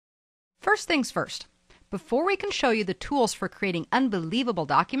First things first, before we can show you the tools for creating unbelievable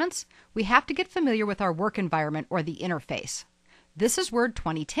documents, we have to get familiar with our work environment or the interface. This is Word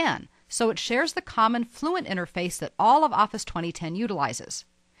 2010, so it shares the common Fluent interface that all of Office 2010 utilizes.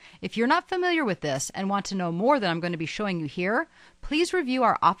 If you're not familiar with this and want to know more than I'm going to be showing you here, please review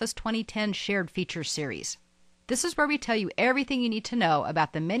our Office 2010 Shared Features series. This is where we tell you everything you need to know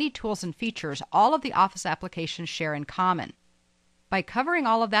about the many tools and features all of the Office applications share in common. By covering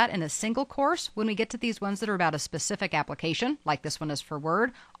all of that in a single course, when we get to these ones that are about a specific application, like this one is for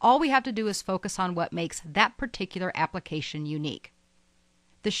Word, all we have to do is focus on what makes that particular application unique.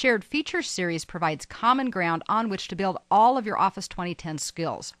 The Shared Features series provides common ground on which to build all of your Office 2010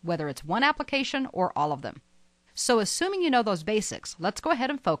 skills, whether it's one application or all of them. So assuming you know those basics, let's go ahead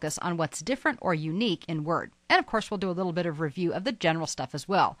and focus on what's different or unique in Word. And of course, we'll do a little bit of review of the general stuff as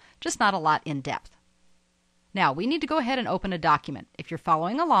well, just not a lot in depth. Now, we need to go ahead and open a document. If you're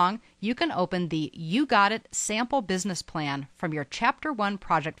following along, you can open the You Got It Sample Business Plan from your Chapter 1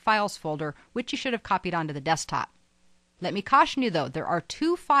 Project Files folder, which you should have copied onto the desktop. Let me caution you though, there are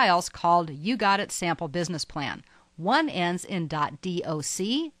two files called You Got It Sample Business Plan. One ends in .doc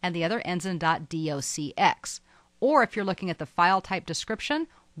and the other ends in .docx. Or if you're looking at the file type description,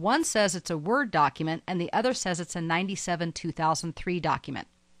 one says it's a Word document and the other says it's a 97/2003 document.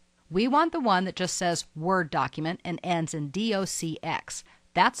 We want the one that just says Word document and ends in docx.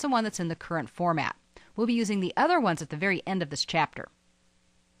 That's the one that's in the current format. We'll be using the other ones at the very end of this chapter.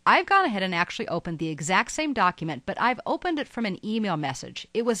 I've gone ahead and actually opened the exact same document, but I've opened it from an email message.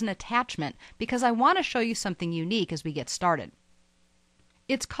 It was an attachment because I want to show you something unique as we get started.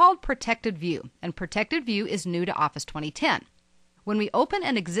 It's called Protected View, and Protected View is new to Office 2010. When we open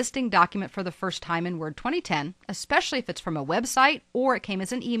an existing document for the first time in Word 2010, especially if it's from a website or it came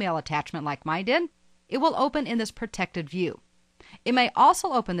as an email attachment like mine did, it will open in this protected view. It may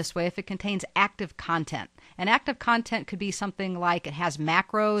also open this way if it contains active content. And active content could be something like it has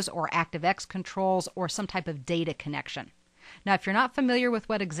macros or ActiveX controls or some type of data connection. Now, if you're not familiar with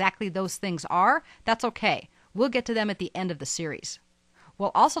what exactly those things are, that's okay. We'll get to them at the end of the series.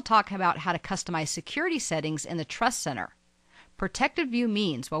 We'll also talk about how to customize security settings in the Trust Center. Protected View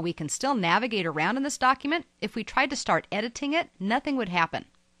means while we can still navigate around in this document, if we tried to start editing it, nothing would happen.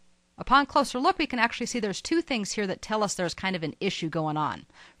 Upon closer look, we can actually see there's two things here that tell us there's kind of an issue going on.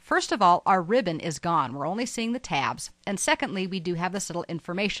 First of all, our ribbon is gone. We're only seeing the tabs. And secondly, we do have this little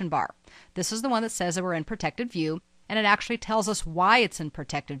information bar. This is the one that says that we're in Protected View, and it actually tells us why it's in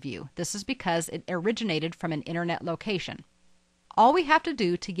Protected View. This is because it originated from an internet location. All we have to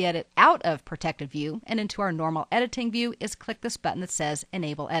do to get it out of Protected View and into our normal editing view is click this button that says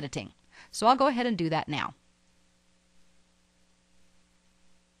Enable Editing. So I'll go ahead and do that now.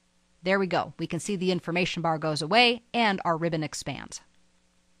 There we go. We can see the information bar goes away and our ribbon expands.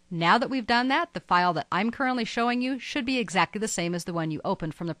 Now that we've done that, the file that I'm currently showing you should be exactly the same as the one you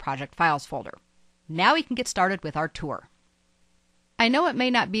opened from the Project Files folder. Now we can get started with our tour. I know it may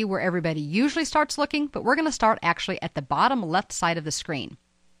not be where everybody usually starts looking, but we're going to start actually at the bottom left side of the screen.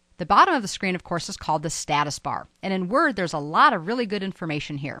 The bottom of the screen, of course, is called the status bar. And in Word, there's a lot of really good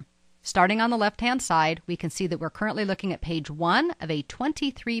information here. Starting on the left-hand side, we can see that we're currently looking at page 1 of a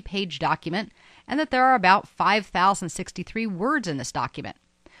 23-page document and that there are about 5,063 words in this document.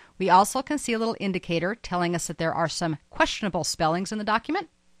 We also can see a little indicator telling us that there are some questionable spellings in the document.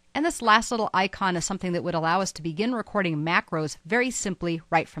 And this last little icon is something that would allow us to begin recording macros very simply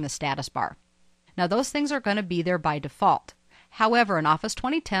right from the status bar. Now those things are going to be there by default. However, in Office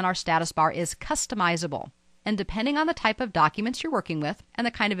 2010, our status bar is customizable. And depending on the type of documents you're working with and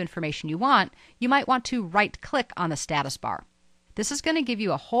the kind of information you want, you might want to right-click on the status bar. This is going to give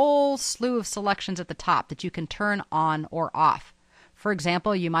you a whole slew of selections at the top that you can turn on or off. For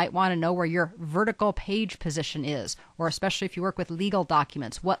example, you might want to know where your vertical page position is, or especially if you work with legal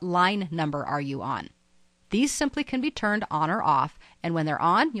documents, what line number are you on? These simply can be turned on or off, and when they're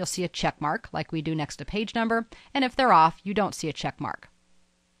on, you'll see a check mark like we do next to page number, and if they're off, you don't see a check mark.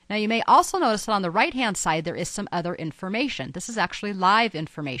 Now you may also notice that on the right-hand side there is some other information. This is actually live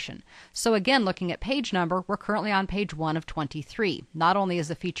information. So again, looking at page number, we're currently on page 1 of 23. Not only is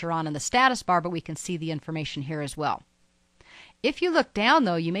the feature on in the status bar, but we can see the information here as well. If you look down,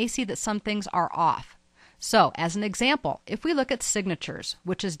 though, you may see that some things are off. So, as an example, if we look at signatures,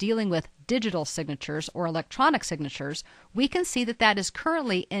 which is dealing with digital signatures or electronic signatures, we can see that that is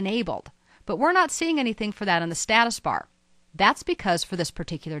currently enabled. But we're not seeing anything for that in the status bar. That's because for this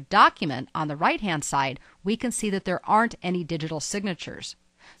particular document, on the right-hand side, we can see that there aren't any digital signatures.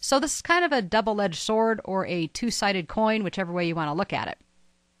 So this is kind of a double-edged sword or a two-sided coin, whichever way you want to look at it.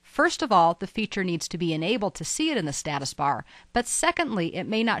 First of all, the feature needs to be enabled to see it in the status bar, but secondly, it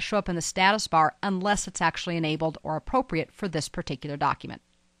may not show up in the status bar unless it's actually enabled or appropriate for this particular document.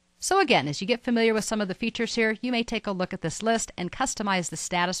 So again, as you get familiar with some of the features here, you may take a look at this list and customize the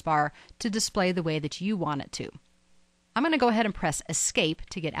status bar to display the way that you want it to. I'm going to go ahead and press Escape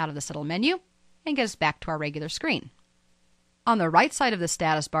to get out of this little menu and get us back to our regular screen. On the right side of the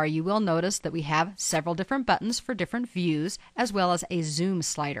status bar, you will notice that we have several different buttons for different views, as well as a zoom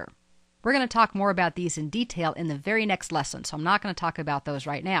slider. We're going to talk more about these in detail in the very next lesson, so I'm not going to talk about those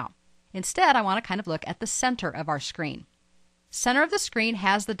right now. Instead, I want to kind of look at the center of our screen. Center of the screen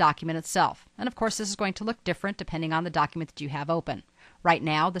has the document itself, and of course this is going to look different depending on the document that you have open. Right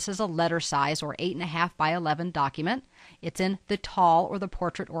now, this is a letter size or 8.5 by 11 document. It's in the tall or the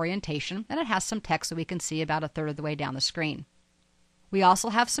portrait orientation, and it has some text that we can see about a third of the way down the screen. We also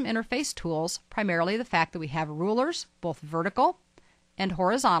have some interface tools, primarily the fact that we have rulers, both vertical and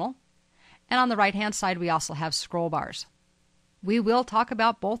horizontal, and on the right-hand side we also have scroll bars. We will talk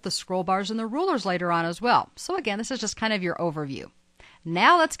about both the scroll bars and the rulers later on as well. So again, this is just kind of your overview.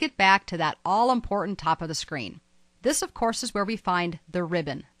 Now let's get back to that all-important top of the screen. This, of course, is where we find the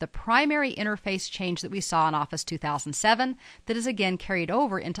ribbon, the primary interface change that we saw in Office 2007 that is again carried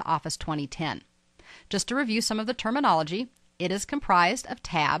over into Office 2010. Just to review some of the terminology, it is comprised of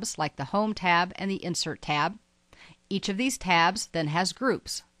tabs like the Home tab and the Insert tab. Each of these tabs then has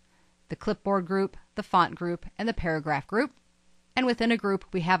groups: the Clipboard group, the Font group, and the Paragraph group. And within a group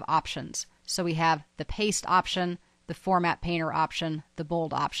we have options. So we have the Paste option, the Format Painter option, the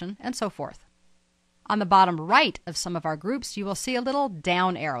Bold option, and so forth. On the bottom right of some of our groups, you will see a little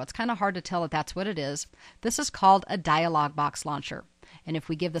down arrow. It's kind of hard to tell that that's what it is. This is called a Dialog Box Launcher. And if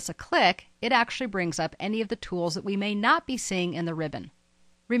we give this a click, it actually brings up any of the tools that we may not be seeing in the ribbon.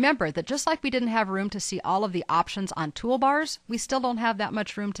 Remember that just like we didn't have room to see all of the options on toolbars, we still don't have that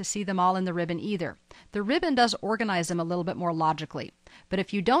much room to see them all in the ribbon either. The ribbon does organize them a little bit more logically. But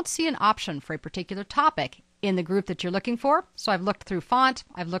if you don't see an option for a particular topic in the group that you're looking for, so I've looked through font,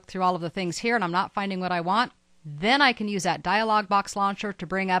 I've looked through all of the things here, and I'm not finding what I want, then I can use that Dialog Box Launcher to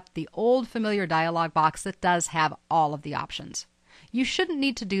bring up the old familiar dialog box that does have all of the options. You shouldn't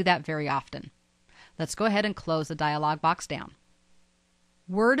need to do that very often. Let's go ahead and close the dialog box down.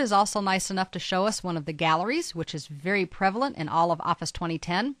 Word is also nice enough to show us one of the galleries, which is very prevalent in all of Office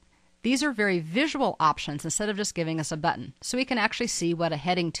 2010. These are very visual options instead of just giving us a button, so we can actually see what a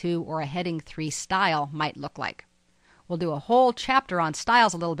Heading 2 or a Heading 3 style might look like. We'll do a whole chapter on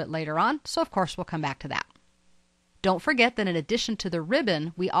styles a little bit later on, so of course we'll come back to that. Don't forget that in addition to the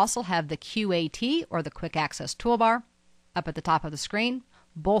ribbon, we also have the QAT, or the Quick Access Toolbar, up at the top of the screen.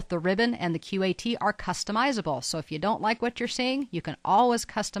 Both the ribbon and the QAT are customizable, so if you don't like what you're seeing, you can always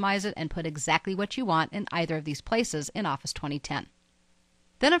customize it and put exactly what you want in either of these places in Office 2010.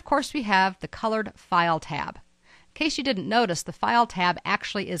 Then of course we have the colored File tab. In case you didn't notice, the File tab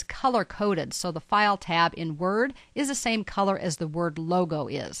actually is color coded, so the File tab in Word is the same color as the Word logo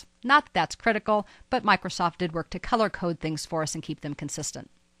is. Not that that's critical, but Microsoft did work to color code things for us and keep them consistent.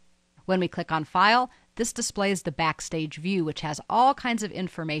 When we click on File, this displays the Backstage view, which has all kinds of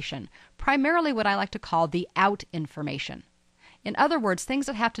information, primarily what I like to call the out information. In other words, things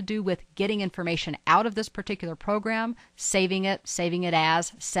that have to do with getting information out of this particular program, saving it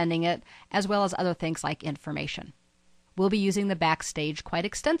as, sending it, as well as other things like information. We'll be using the Backstage quite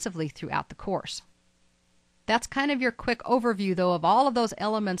extensively throughout the course. That's kind of your quick overview, though, of all of those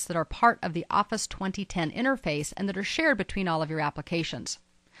elements that are part of the Office 2010 interface and that are shared between all of your applications.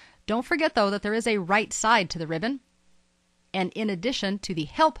 Don't forget, though, that there is a right side to the ribbon. And in addition to the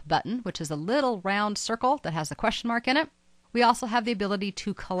Help button, which is a little round circle that has a question mark in it, we also have the ability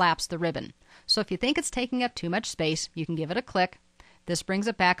to collapse the ribbon. So if you think it's taking up too much space, you can give it a click. This brings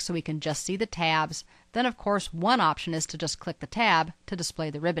it back so we can just see the tabs. Then, of course, one option is to just click the tab to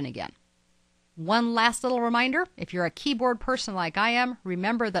display the ribbon again. One last little reminder, if you're a keyboard person like I am,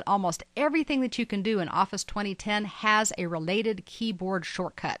 remember that almost everything that you can do in Office 2010 has a related keyboard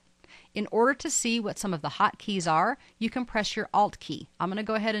shortcut. In order to see what some of the hotkeys are, you can press your Alt key. I'm going to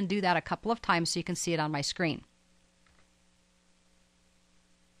go ahead and do that a couple of times so you can see it on my screen.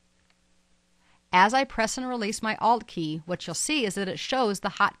 As I press and release my Alt key, what you'll see is that it shows the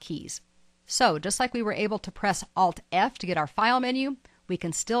hotkeys. So, just like we were able to press Alt F to get our file menu, we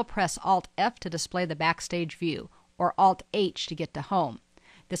can still press Alt F to display the Backstage view, or Alt H to get to Home.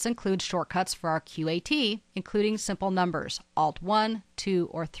 This includes shortcuts for our QAT, including simple numbers, Alt 1, 2,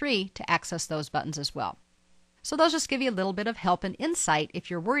 or 3 to access those buttons as well. So those just give you a little bit of help and insight if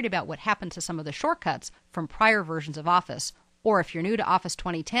you're worried about what happened to some of the shortcuts from prior versions of Office, or if you're new to Office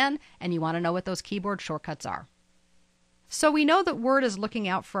 2010 and you want to know what those keyboard shortcuts are. So we know that Word is looking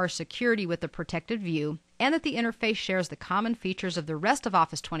out for our security with the protected view and that the interface shares the common features of the rest of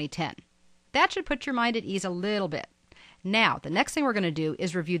Office 2010. That should put your mind at ease a little bit. Now, the next thing we're going to do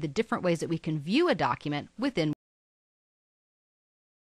is review the different ways that we can view a document within